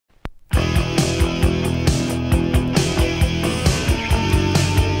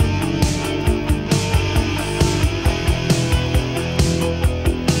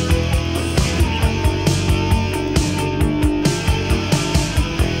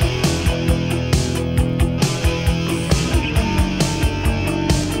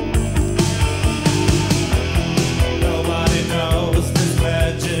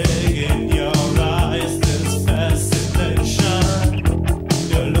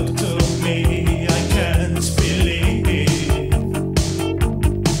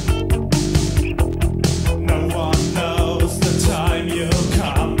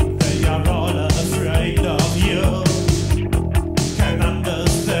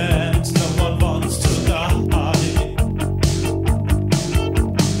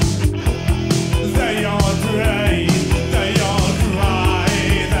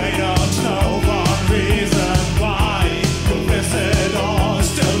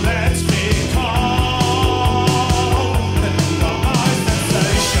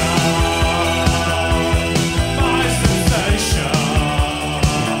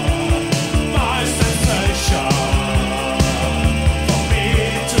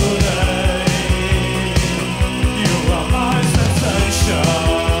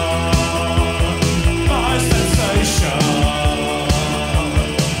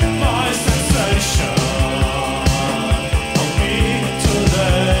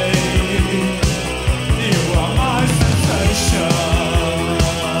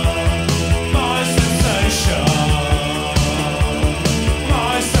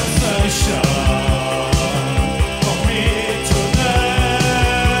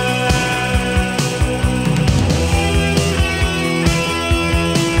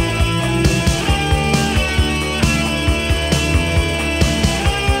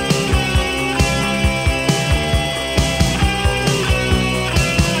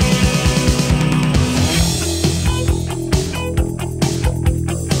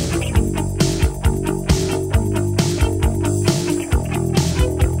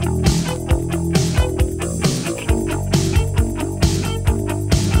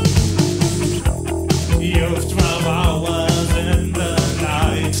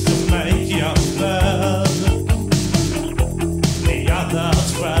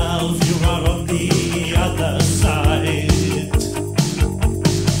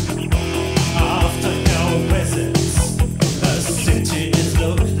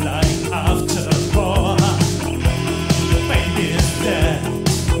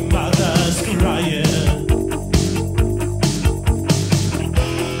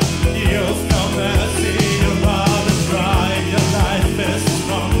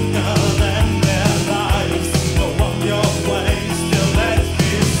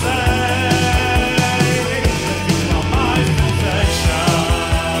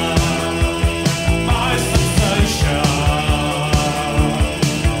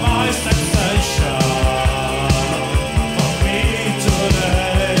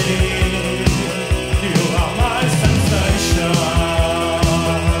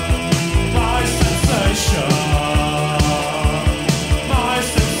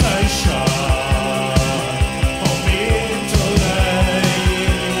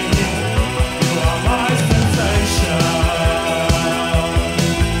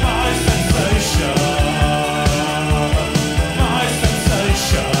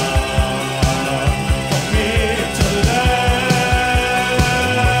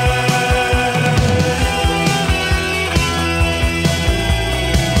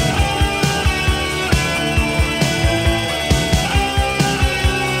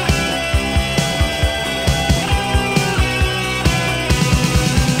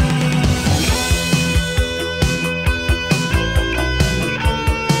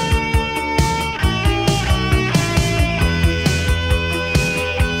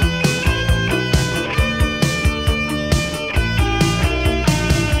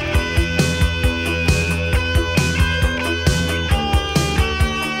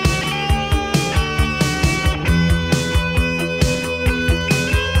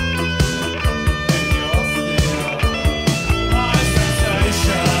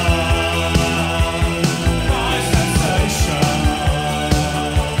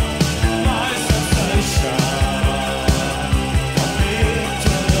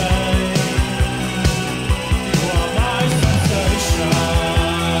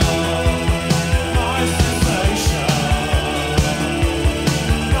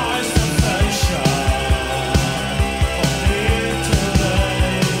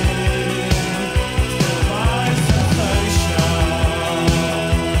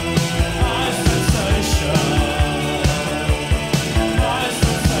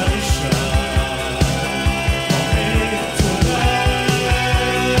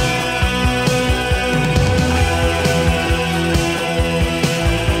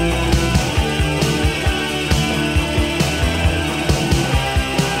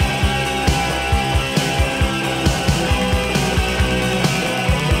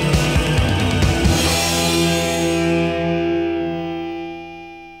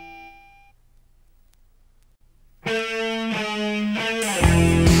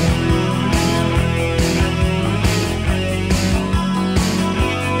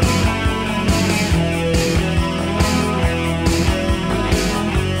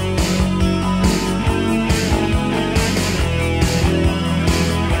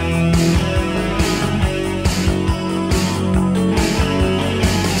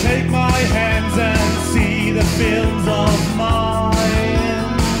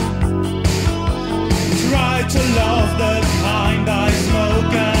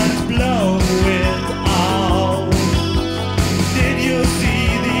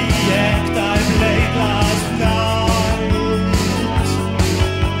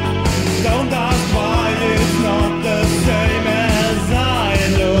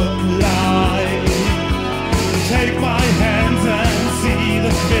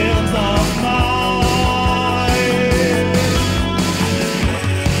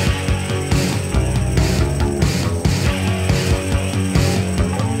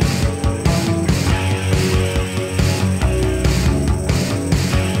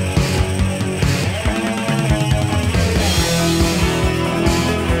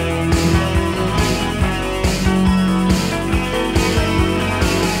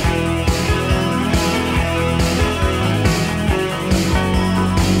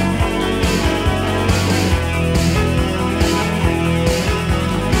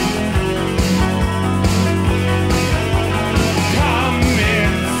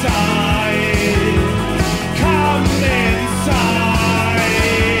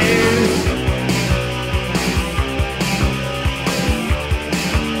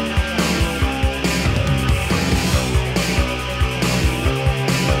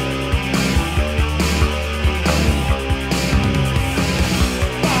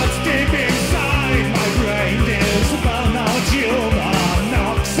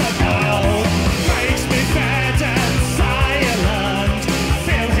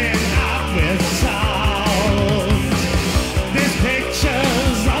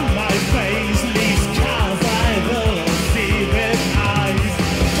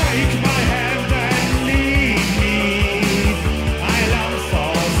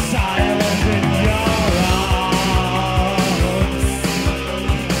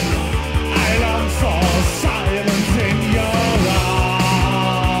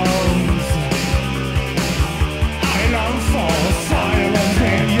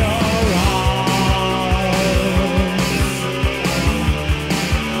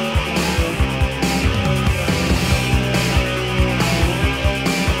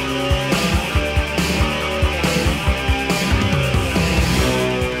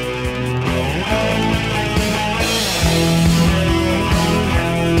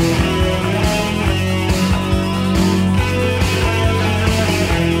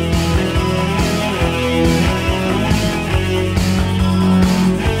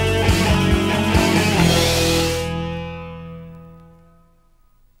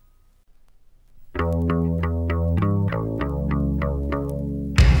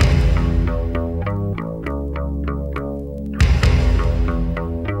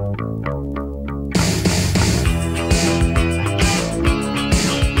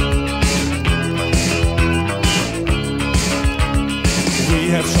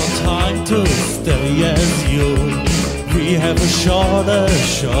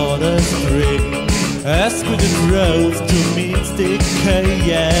shorter spring, as with the growth to meet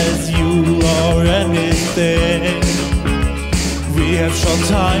decay as you or anything. We have short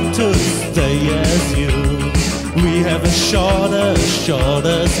time to stay as you. We have a shorter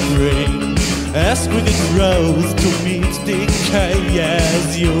spring, as with the growth to meet decay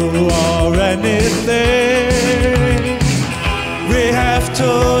as you or anything. We have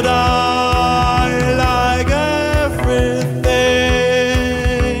to die like everything.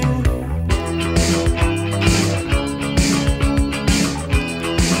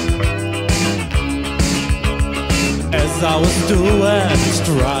 As ours do and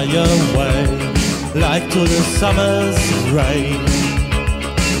dry away, like to the summer's rain,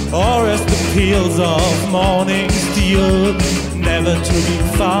 or as the peals of morning's dew, never to be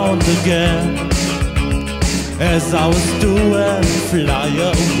found again. As ours do and fly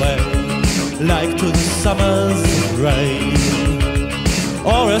away, like to the summer's rain,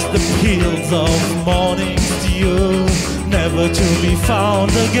 or as the peals of morning's dew, never to be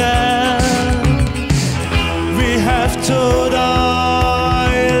found again. We have to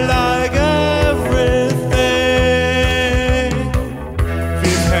die like everything.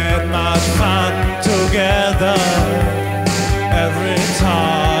 We've had much fun together every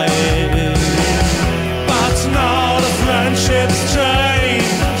time, but now the friendship's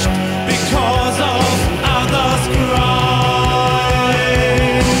changed because of others' crying.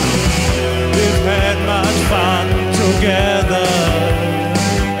 We've had much fun together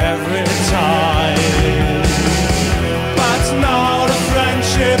every time, but now the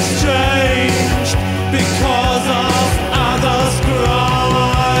friendship's changed because of others'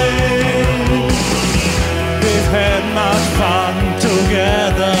 crying. We've had much fun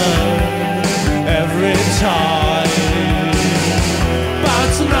together every time,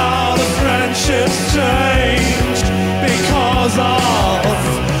 but now the friendship's changed because of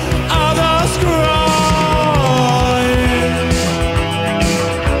others' crying.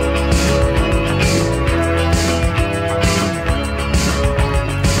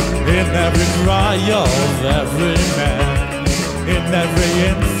 In every cry of every man, in every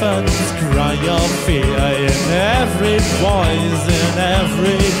infant's cry of fear, in every voice, in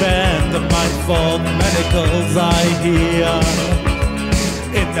every band, the mindful medicals I hear.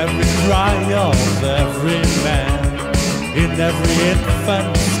 In every cry of every man, in every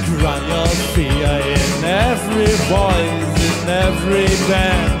infant's cry of fear, in every voice, in every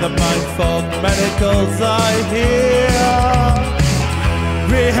band, the mindful medicals I hear.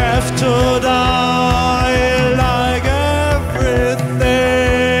 We have to die like everything.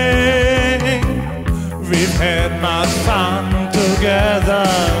 We've had much fun together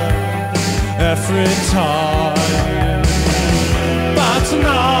every time, but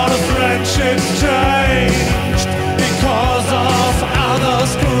now the friendship's changed because of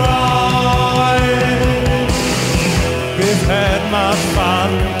others' crying. We've had much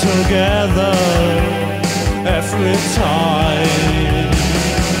fun together every time,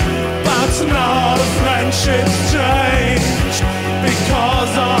 but now the friendship's changed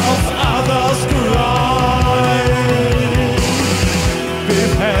because of others' crying.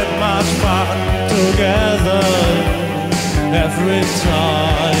 We've had much fun together every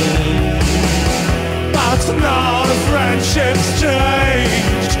time, but now the friendship's changed